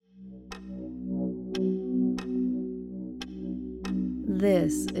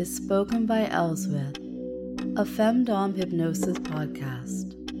This is Spoken by Elswith, a Femdom Hypnosis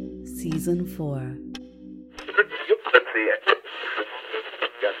podcast, Season 4.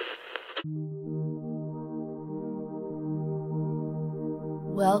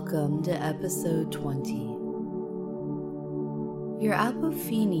 Welcome to episode 20. Your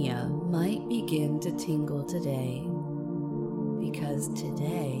apophenia might begin to tingle today, because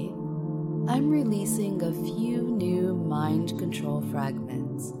today I'm releasing a few new mind control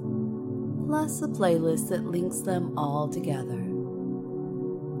fragments, plus a playlist that links them all together.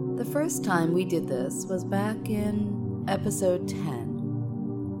 The first time we did this was back in episode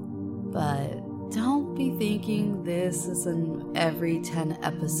 10, but don't be thinking this is an every 10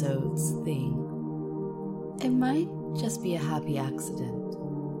 episodes thing. It might just be a happy accident.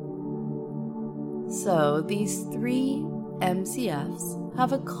 So these 3 MCFs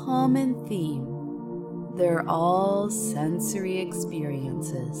have a common theme. They're all sensory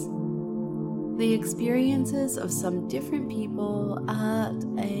experiences. The experiences of some different people at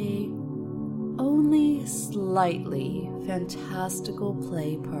a only slightly fantastical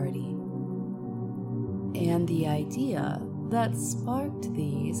play party. And the idea that sparked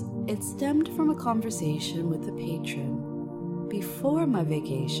these, it stemmed from a conversation with the patron before my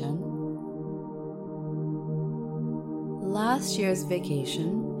vacation. Last year's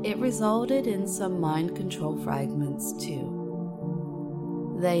vacation, it resulted in some mind control fragments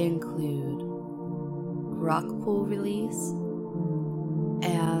too. They include rock pool release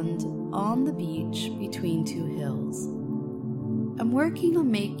and on the beach between 2 hills. I'm working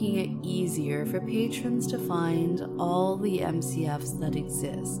on making it easier for patrons to find all the MCFs that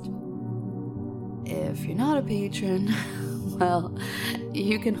exist. If you're not a patron, well,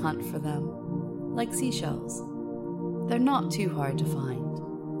 you can hunt for them, like seashells. They're not too hard to find.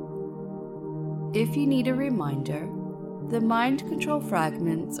 If you need a reminder, the mind control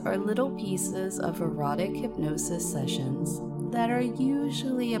fragments are little pieces of erotic hypnosis sessions that are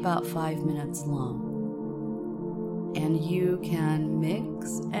usually about 5 minutes long. And you can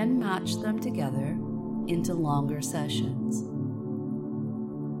mix and match them together into longer sessions.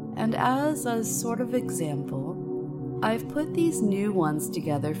 And as a sort of example, I've put these new ones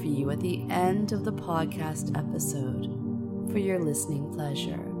together for you at the end of the podcast episode for your listening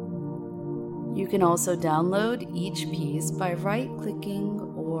pleasure. You can also download each piece by right-clicking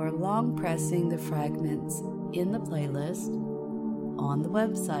or long pressing the fragments in the playlist on the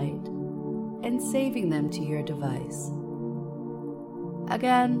website and saving them to your device.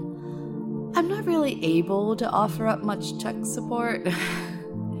 Again, I'm not really able to offer up much tech support.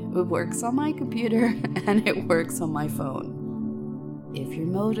 It works on my computer and it works on my phone. If you're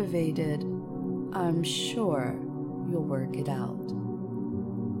motivated, I'm sure you'll work it out.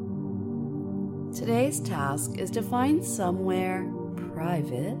 Today's task is to find somewhere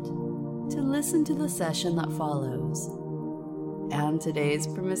private to listen to the session that follows. And today's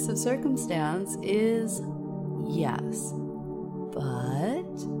permissive circumstance is yes,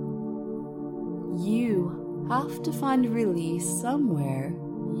 but you have to find release somewhere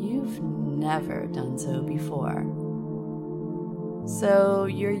you've never done so before. So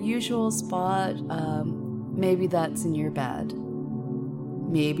your usual spot, maybe that's in your bed.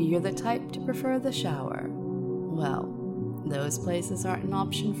 Maybe you're the type to prefer the shower. Well, those places aren't an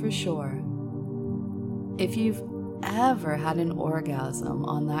option for sure. If you've ever had an orgasm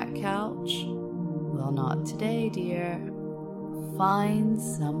on that couch, well, not today, dear. Find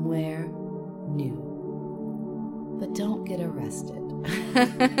somewhere new. But don't get arrested.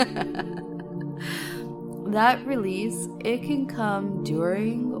 That release, it can come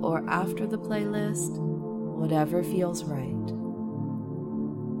during or after the playlist, whatever feels right.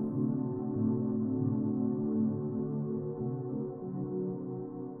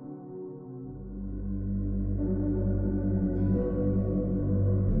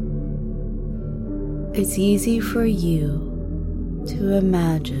 It's easy for you to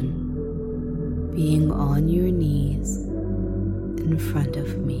imagine being on your knees in front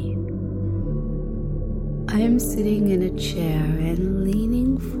of me. I am sitting in a chair and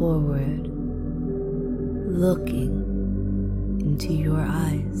leaning forward, looking into your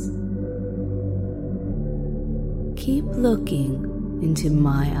eyes. Keep looking into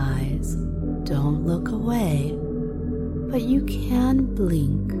my eyes. Don't look away, but you can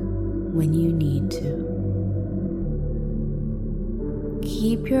blink when you need to.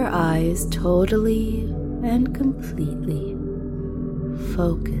 Keep your eyes totally and completely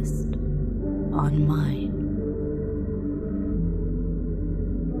focused on mine.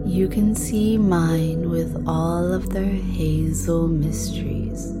 You can see mine with all of their hazel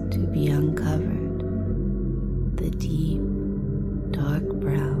mysteries to be uncovered. The deep, dark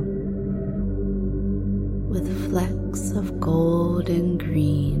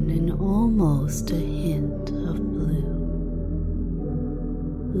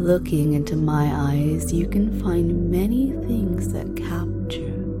Looking into my eyes, you can find many things that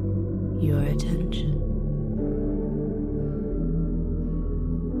capture your attention.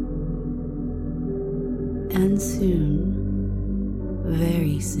 And soon,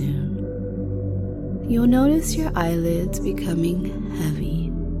 very soon, you'll notice your eyelids becoming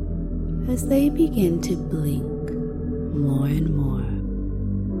heavy as they begin to blink more and more.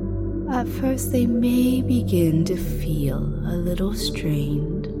 At first, they may begin to feel a little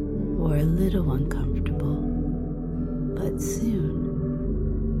strained or a little uncomfortable, but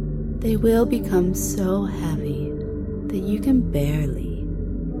soon they will become so heavy that you can barely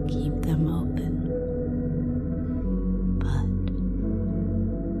keep them open. But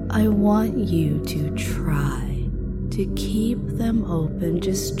I want you to try to keep them open.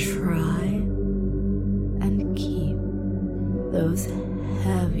 Just try and keep those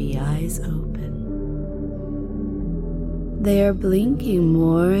heavy eyes open. They are blinking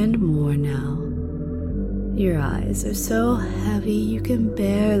more and more now. Your eyes are so heavy you can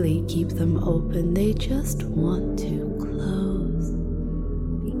barely keep them open. They just want to close,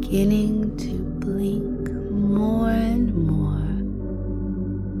 beginning to blink more and more.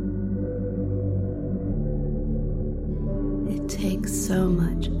 It takes so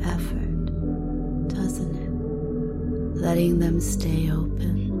much effort, doesn't it? Letting them stay open.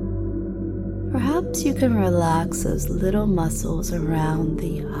 Perhaps you can relax those little muscles around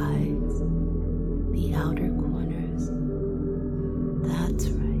the eyes, the outer corners. That's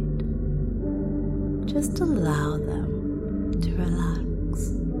right. Just allow them to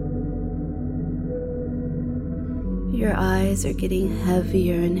relax. Your eyes are getting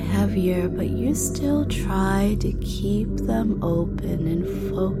heavier and heavier, but you still try to keep them open and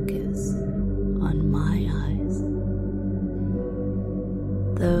focus on my eyes.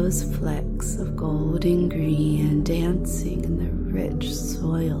 Those flecks of golden green dancing in the rich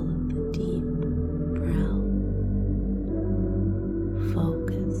soil of the deep brown.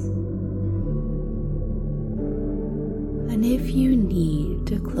 Focus. And if you need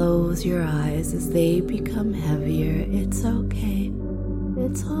to close your eyes as they become heavier, it's okay.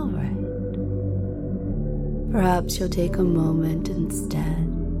 It's all right. Perhaps you'll take a moment instead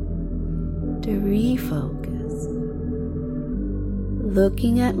to refocus,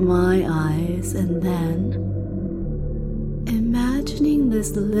 looking at my eyes and then imagining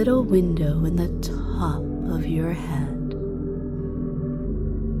this little window in the top of your head.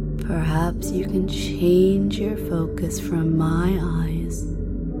 Perhaps you can change your focus from my eyes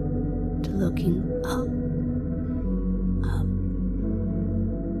to looking up,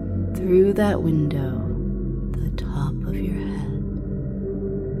 through that window, the top of your head.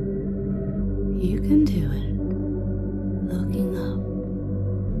 You can do it,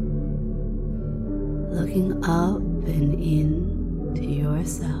 looking up and in to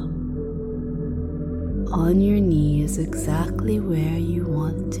yourself, on your knees exactly where you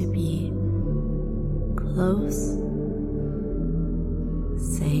want to be, close,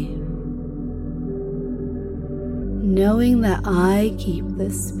 safe, knowing that I keep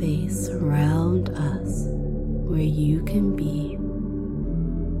this space around us where you can be.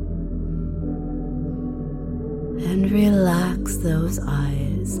 And relax those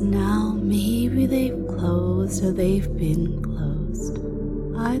eyes. Now maybe they've closed or they've been closed.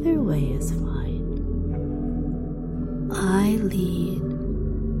 Either way is fine. I lead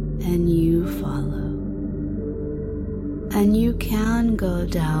and you follow. And you can go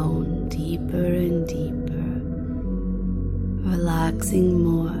down deeper and deeper, relaxing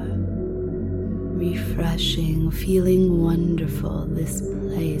more, refreshing, feeling wonderful. This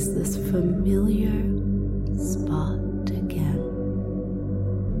place, this familiar spot again.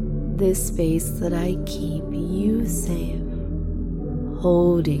 This space that I keep you safe,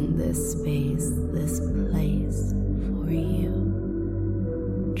 holding this space, this place for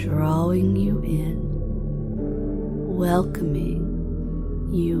you, drawing you in, welcoming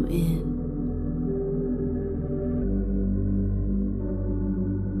you in.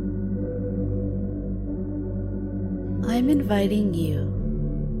 I'm inviting you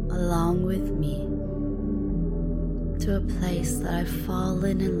along with me to a place that I've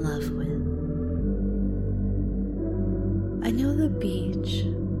fallen in love with. I know the beach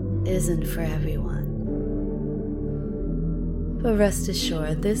isn't for everyone, but rest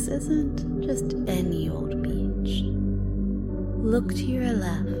assured this isn't just any old beach. Look to your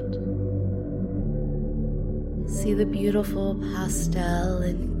left. See the beautiful pastel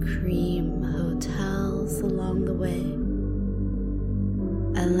and cream hotels along the way,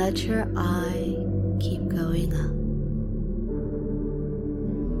 and let your eye keep going up.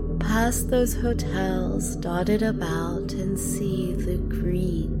 Past those hotels dotted about and see the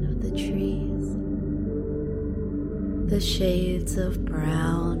green the shades of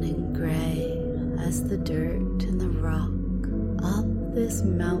brown and gray as the dirt and the rock up this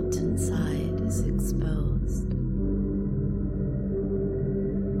mountainside is exposed.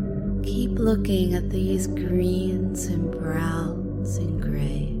 Keep looking at these greens and browns and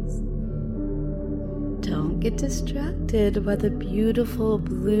grays. Don't get distracted by the beautiful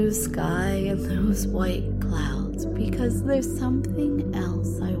blue sky and those white clouds, because there's something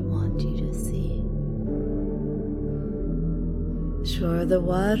else I want you to see. Sure, the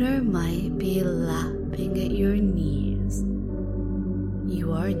water might be lapping at your knees.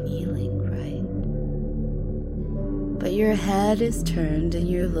 You are kneeling, right? But your head is turned and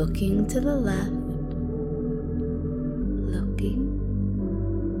you're looking to the left. Looking.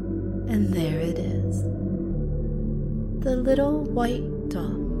 And there it is. The little white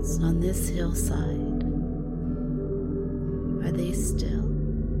dots on this hillside. Are they still?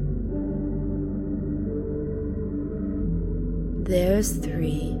 There's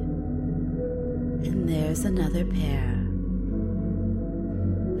 3. And there's another pair.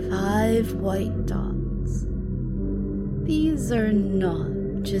 5 white dots. These are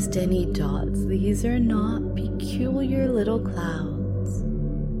not just any dots. These are not peculiar little clouds.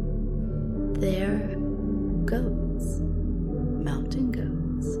 They're goats, mountain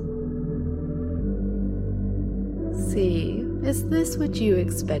goats. See, is this what you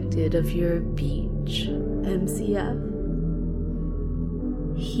expected of your beach, MCF?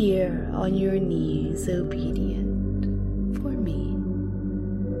 Here on your knees, obedient for me.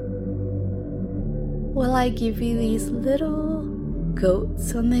 Will I give you these little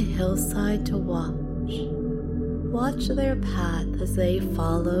goats on the hillside to watch? Watch their path as they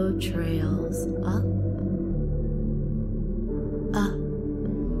follow trails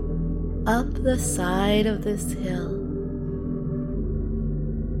up the side of this hill.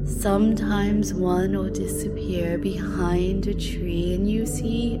 Sometimes one will disappear behind a tree and you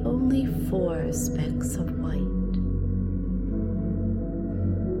see only 4 specks of white.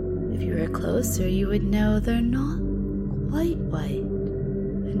 If you were closer, you would know they're not quite white,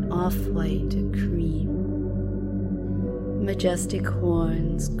 an off-white cream. Majestic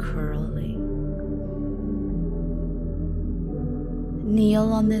horns curling.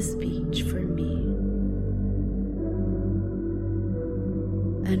 Kneel on this beach for me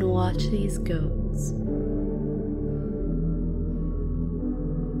and watch these goats.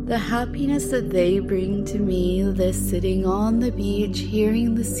 The happiness that they bring to me, this sitting on the beach,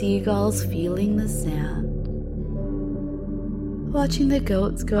 hearing the seagulls, feeling the sand, watching the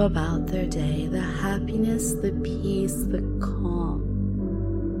goats go about their day, the happiness, the peace, the calm,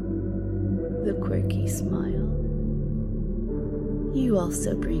 the quirky smile, you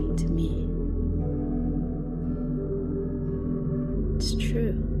also bring to me. It's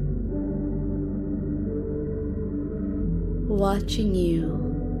true. Watching you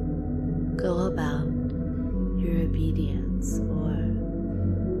go about your obedience or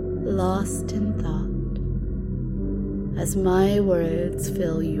lost in thought as my words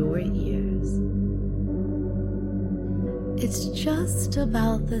fill your ears. It's just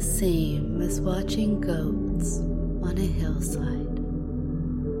about the same as watching goats on a hillside.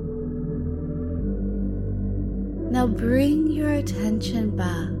 Now bring your attention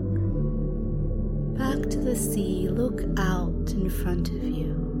back to the sea. Look out in front of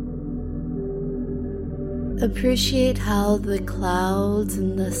you. Appreciate how the clouds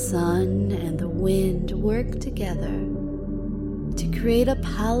and the sun and the wind work together to create a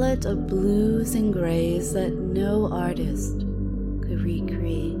palette of blues and grays that no artist could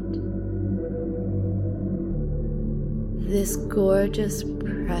recreate. This gorgeous,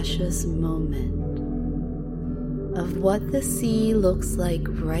 precious moment of what the sea looks like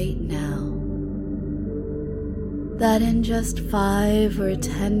right now, that in just 5 or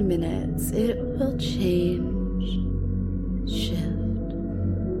 10 minutes it will change, shift.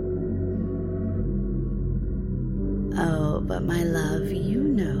 Oh, but my love, you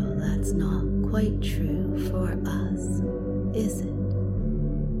know that's not quite true for us, is it?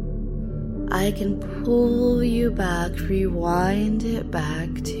 I can pull you back, rewind it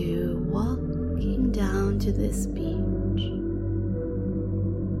back to walking down to this beach.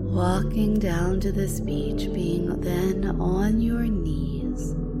 Walking down to this beach, being then on your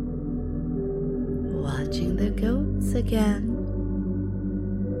knees, watching the goats again,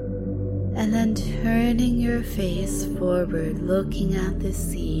 and then turning your face forward, looking at the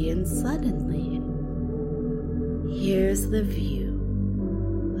sea, and suddenly, here's the view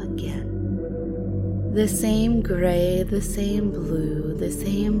again. The same gray, the same blue, the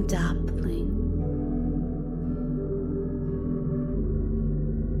same dappling.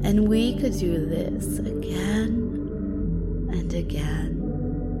 And we could do this again and again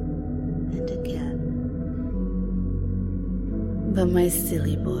and again. But my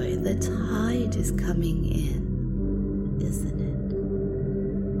silly boy, the tide is coming in, isn't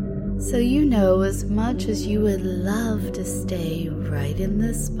it? So you know, as much as you would love to stay right in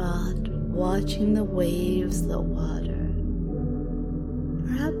this spot, watching the waves, the water,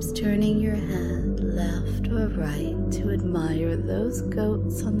 perhaps turning your head left or right to admire those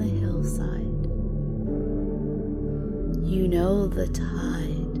goats on the hillside, you know the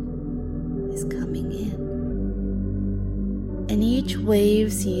tide is coming in. And each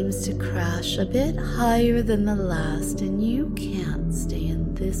wave seems to crash a bit higher than the last, and you can't stay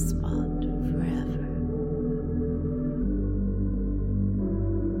in this spot forever.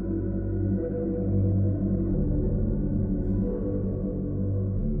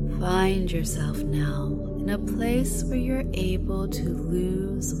 Find yourself now in a place where you're able to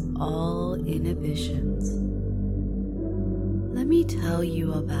lose all inhibitions. Let me tell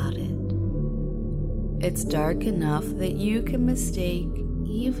you about it. It's dark enough that you can mistake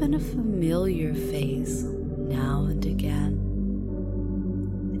even a familiar face now and again.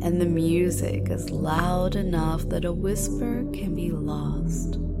 And the music is loud enough that a whisper can be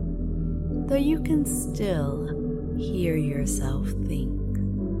lost, though you can still hear yourself think.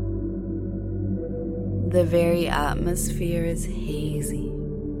 The very atmosphere is hazy,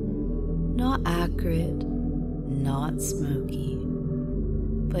 not acrid, not smoky,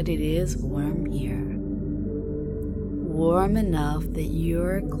 but it is warm here. Warm enough that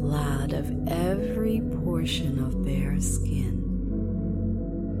you're glad of every portion of bare skin.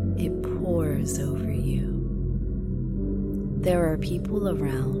 It pours over you. There are people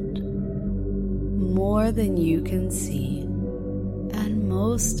around, more than you can see, and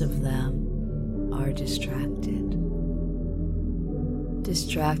most of them are distracted.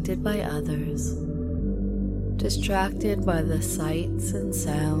 Distracted by others, distracted by the sights and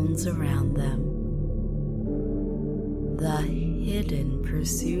sounds around them. The hidden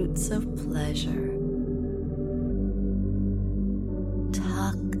pursuits of pleasure,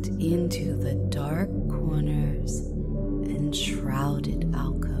 tucked into the dark corners and shrouded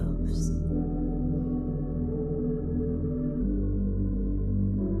alcoves.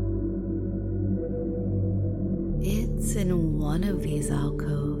 It's in one of these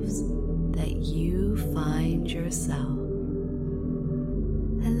alcoves that you find yourself.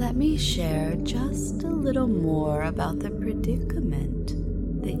 And let me share just a little more about the predicament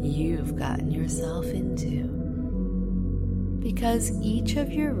that you've gotten yourself into. Because each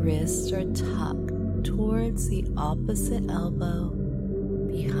of your wrists are tucked towards the opposite elbow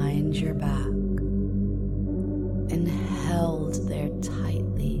behind your back and held there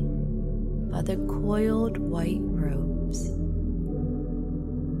tightly by the coiled white ropes.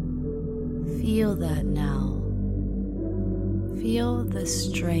 Feel that now. Feel the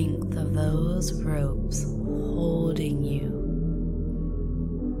strength of those ropes holding you,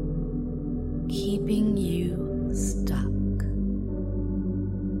 keeping you stuck.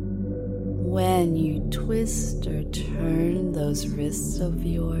 When you twist or turn those wrists of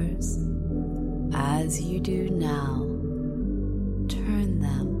yours, as you do now, turn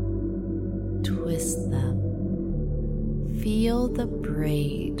them, twist them. Feel the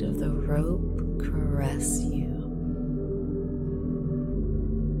braid of the rope caress you.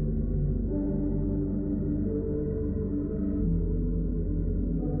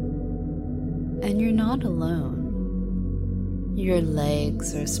 And you're not alone. Your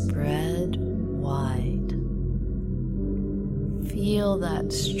legs are spread wide. Feel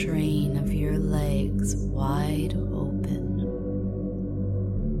that strain of your legs wide open.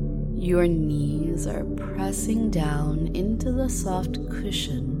 Your knees are pressing down into the soft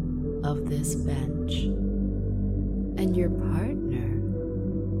cushion of this bench, and your partner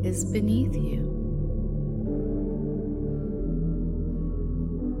is beneath you.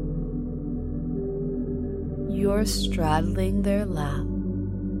 You're straddling their lap,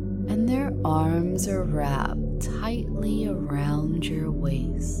 and their arms are wrapped tightly around your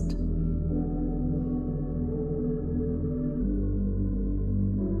waist.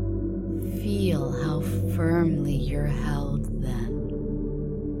 Feel how firmly you're held then.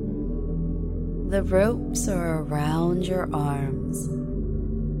 The ropes are around your arms,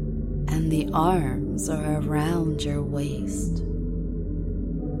 and the arms are around your waist.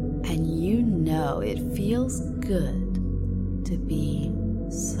 And you know it feels good to be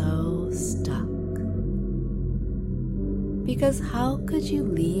so stuck. Because how could you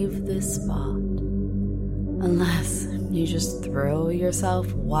leave this spot unless you just throw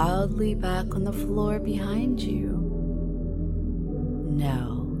yourself wildly back on the floor behind you?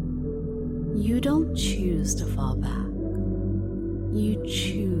 No, you don't choose to fall back. you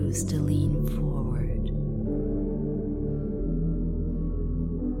choose to lean forward.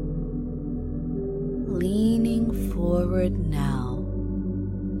 Leaning forward now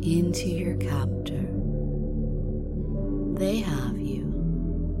into your captor. They have you.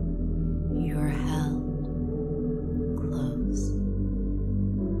 You're held close.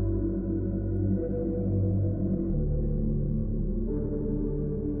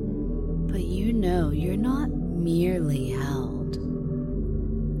 But you know you're not merely held.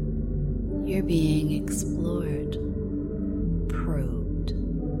 You're being explored, probed,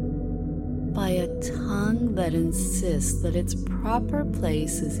 by a tongue that insists that its proper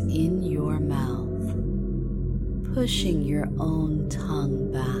place is in your mouth, pushing your own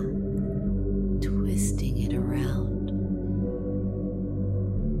tongue back, twisting it around.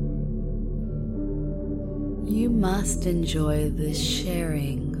 You must enjoy this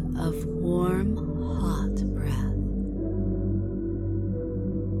sharing of warm, hot breath.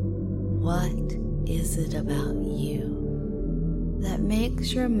 What is it about you that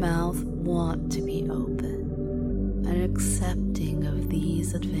makes your mouth want to be open and accepting of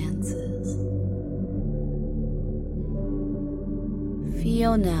these advances?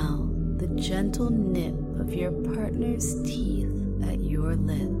 Feel now the gentle nip of your partner's teeth at your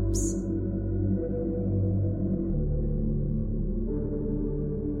lips.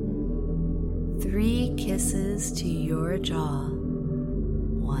 Three kisses to your jaw.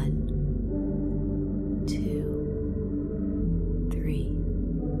 1, 2,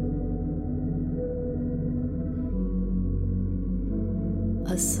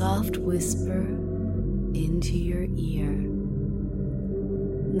 3. A soft whisper into your ear.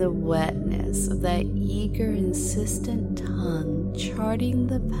 The wetness of that eager, insistent tongue charting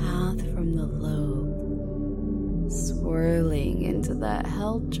the path from the lobe, swirling into that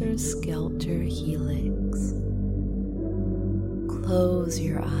helter-skelter helix. Close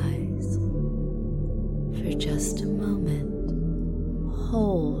your eyes. For just a moment,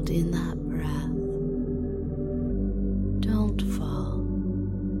 hold in that breath. Don't fall.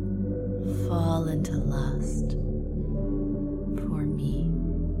 Fall into lust for me.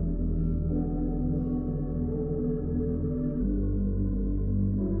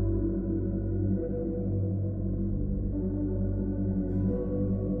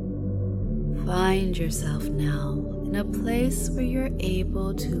 Find yourself now in a place where you're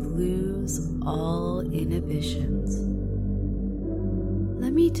able to lose all inhibitions.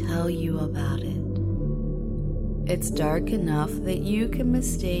 Let me tell you about it. It's dark enough that you can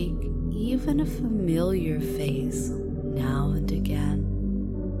mistake even a familiar face now and again.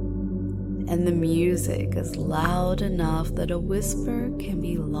 And the music is loud enough that a whisper can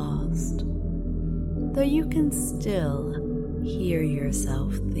be lost, though you can still hear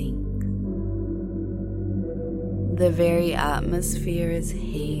yourself think. The very atmosphere is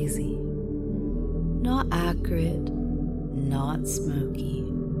hazy, not acrid, not smoky,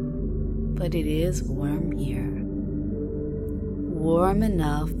 but it is warm here. Warm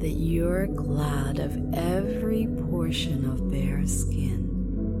enough that you're glad of every portion of bare skin.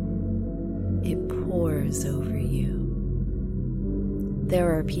 It pours over you.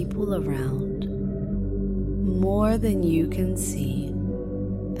 There are people around, more than you can see,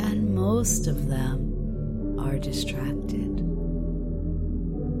 and most of them are distracted.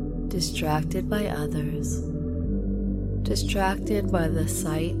 Distracted by others, distracted by the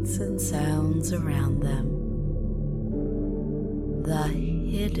sights and sounds around them. The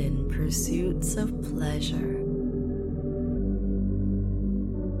hidden pursuits of pleasure,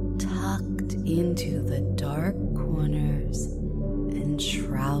 tucked into the dark corners and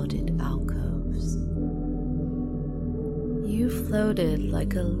shrouded alcoves. You floated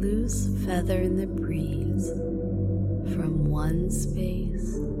like a loose feather in the breeze from one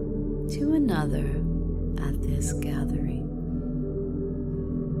space to another at this gathering.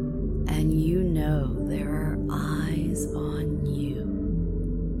 And you know there are eyes on you,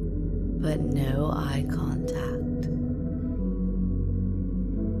 but no eye contact.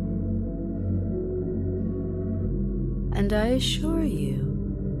 And I assure you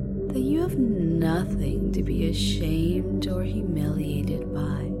that you have nothing to be ashamed or humiliated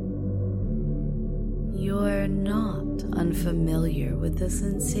by. You're not unfamiliar with the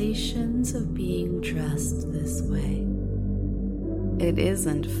sensations of being dressed this way. It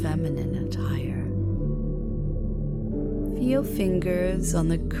isn't feminine attire. Feel fingers on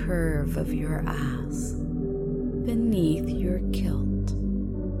the curve of your ass beneath your kilt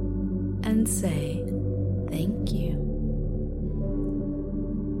and say thank you.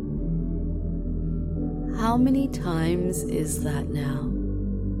 How many times is that now?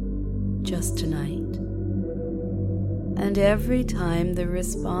 Just tonight? and every time the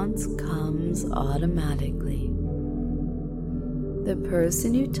response comes automatically. The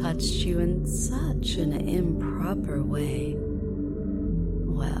person who touched you in such an improper way,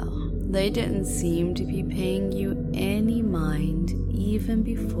 well, they didn't seem to be paying you any mind even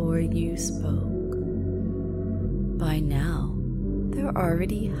before you spoke. By now, they're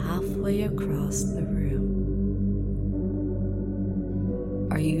already halfway across the room.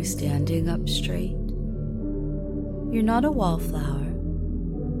 Are you standing up straight? You're not a wallflower.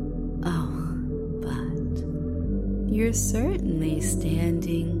 Oh, but you're certainly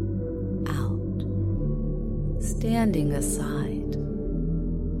standing out, standing aside.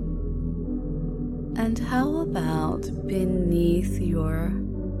 And how about beneath your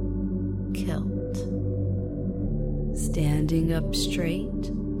kilt? Standing up straight,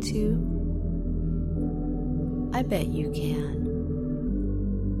 too? I bet you can.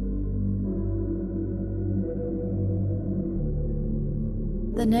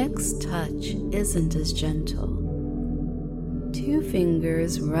 The next touch isn't as gentle. 2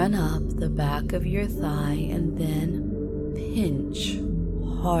 fingers run up the back of your thigh and then pinch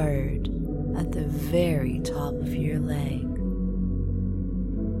hard at the very top of your leg.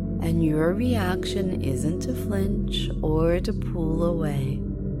 And your reaction isn't to flinch or to pull away.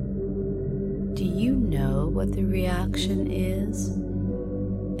 Do you know what the reaction is?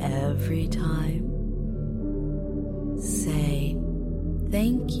 Every time, say,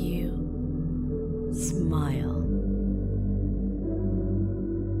 "Thank you." Smile.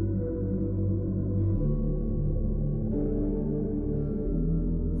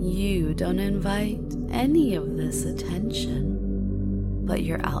 You don't invite any of this attention, but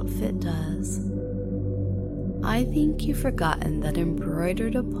your outfit does. I think you've forgotten that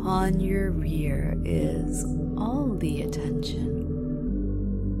embroidered upon your rear is all the attention.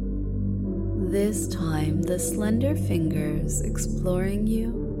 This time, the slender fingers exploring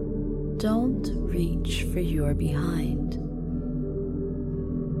you don't reach for your behind.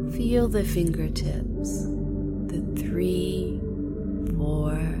 Feel the fingertips, the 3,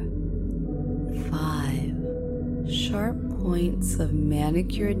 4, 5 sharp points of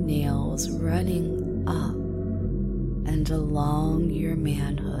manicured nails running up and along your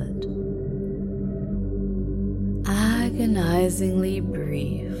manhood. Agonizingly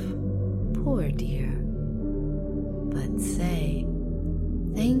brief, poor dear, but say,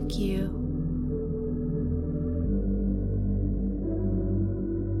 "Thank you."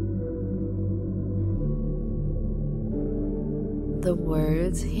 The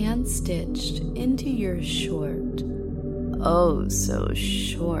words hand-stitched into your short, oh so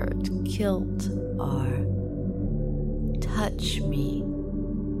short kilt are, "Touch me,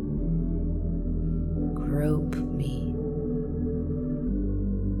 grope me,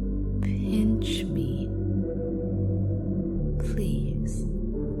 pinch me, please."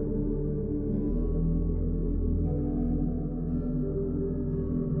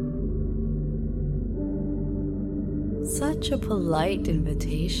 Such a polite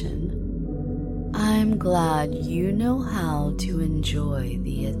invitation. I'm glad you know how to enjoy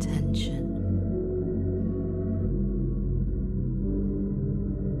the attention.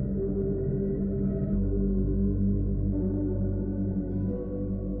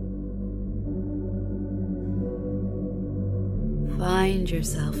 Find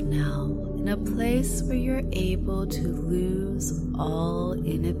yourself now in a place where you're able to lose all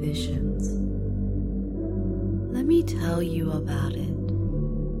inhibitions. Let me tell you about it.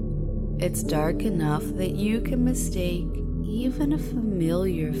 It's dark enough that you can mistake even a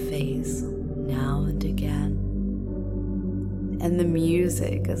familiar face now and again. And the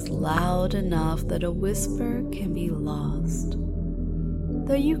music is loud enough that a whisper can be lost,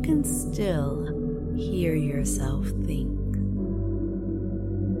 though you can still hear yourself think.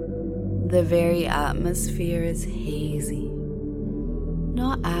 The very atmosphere is hazy,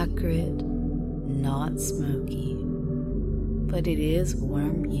 not acrid, not smoky, but it is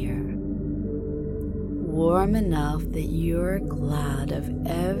warm here. Warm enough that you're glad of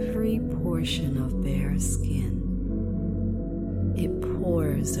every portion of bare skin. It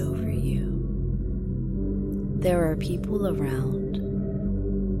pours over you. There are people around,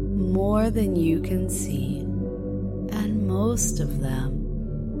 more than you can see, and most of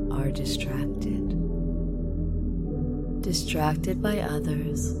them are distracted. Distracted by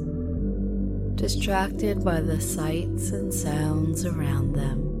others, distracted by the sights and sounds around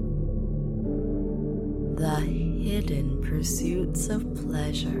them. The hidden pursuits of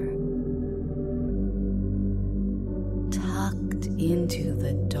pleasure, tucked into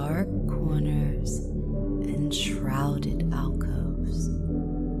the dark corners and shrouded alcoves.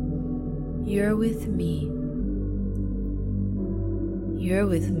 You're with me, You're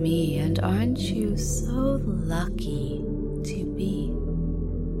with me, and aren't you so lucky to be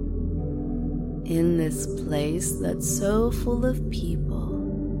in this place that's so full of people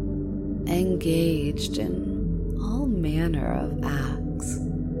engaged in all manner of acts,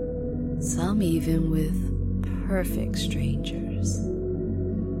 some even with perfect strangers.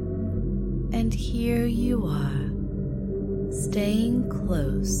 And here you are, staying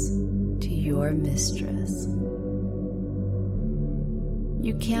close to your mistress.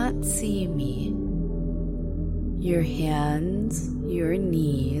 You can't see me. Your hands, your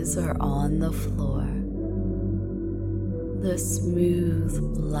knees are on the floor. The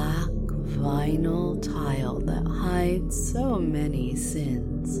smooth black vinyl tile that hides so many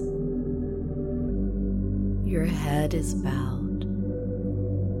sins. Your head is bowed.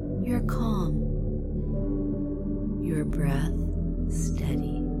 You're calm. Your breath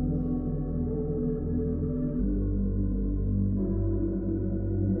steady.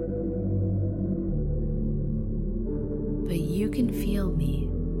 But you can feel me.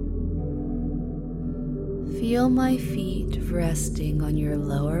 Feel my feet resting on your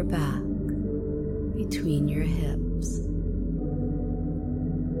lower back between your hips.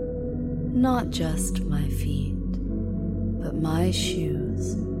 Not just my feet, but my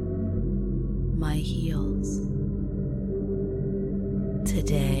shoes, my heels.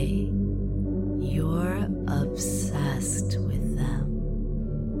 Today, you're obsessed with them.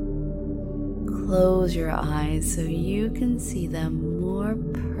 Close your eyes so you can see them more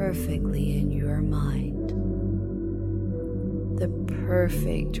perfectly in your mind. The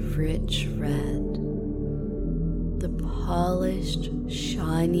perfect rich red, the polished,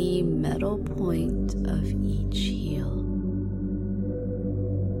 shiny metal point of each heel,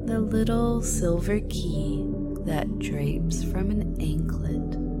 the little silver key that drapes from an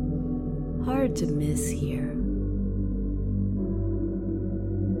anklet, hard to miss here.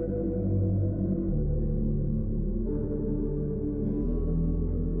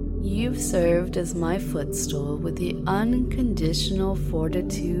 You've served as my footstool with the unconditional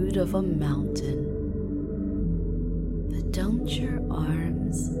fortitude of a mountain. But don't your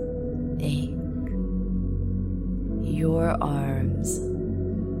arms ache? Your arms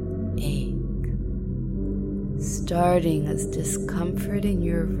ache, starting as discomfort in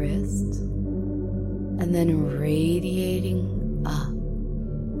your wrist and then radiating up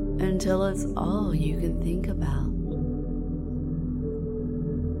until it's all you can think about.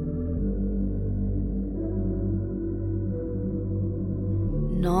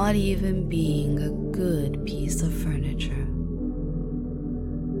 Not even being a good piece of furniture.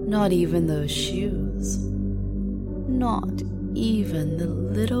 Not even those shoes. Not even the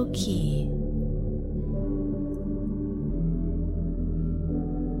little key.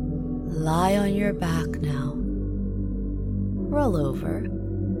 Lie on your back now. Roll over.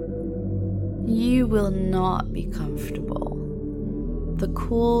 You will not be comfortable. The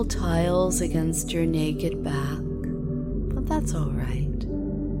cool tiles against your naked back, but that's all right.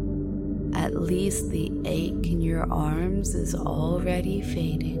 At least the ache in your arms is already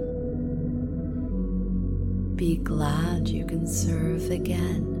fading. Be glad you can serve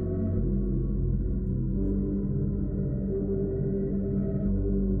again.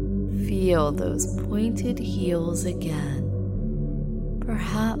 Feel those pointed heels again,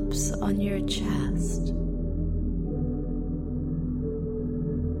 perhaps on your chest,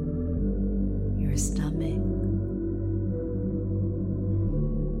 your stomach.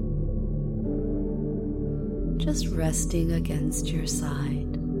 Just resting against your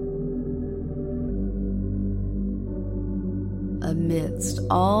side. Amidst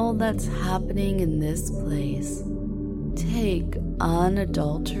all that's happening in this place, take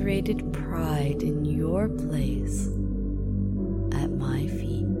unadulterated pride in your place at my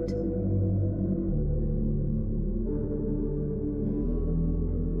feet.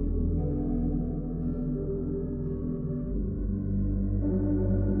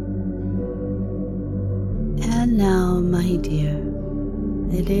 And now, my dear,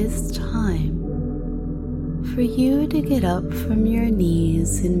 it is time for you to get up from your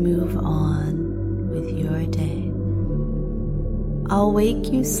knees and move on with your day. I'll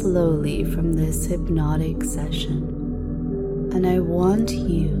wake you slowly from this hypnotic session, and I want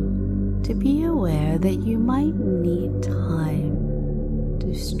you to be aware that you might need time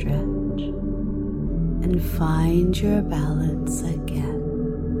to stretch and find your balance again.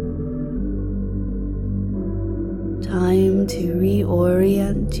 Time to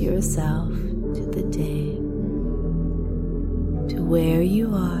reorient yourself to the day, to where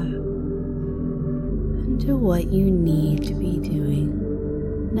you are, and to what you need to be doing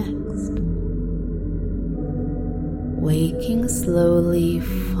next. Wake waking slowly,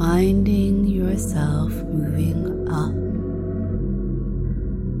 finding yourself moving up.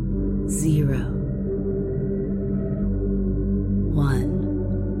 0,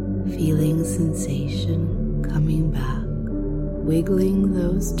 1, feeling sensation coming back, wiggling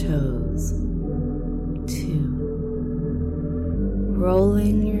those toes. 2,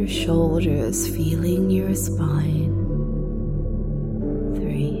 rolling your shoulders, feeling your spine.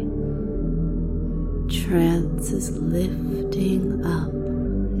 3, trance is lifting up,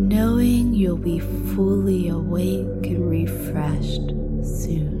 knowing you'll be fully awake and refreshed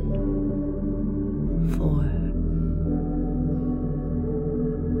soon. 4,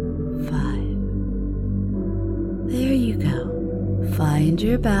 5. There you go. Find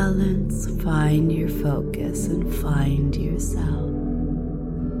your balance, find your focus, and find yourself.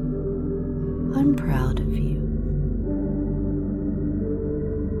 I'm proud of you.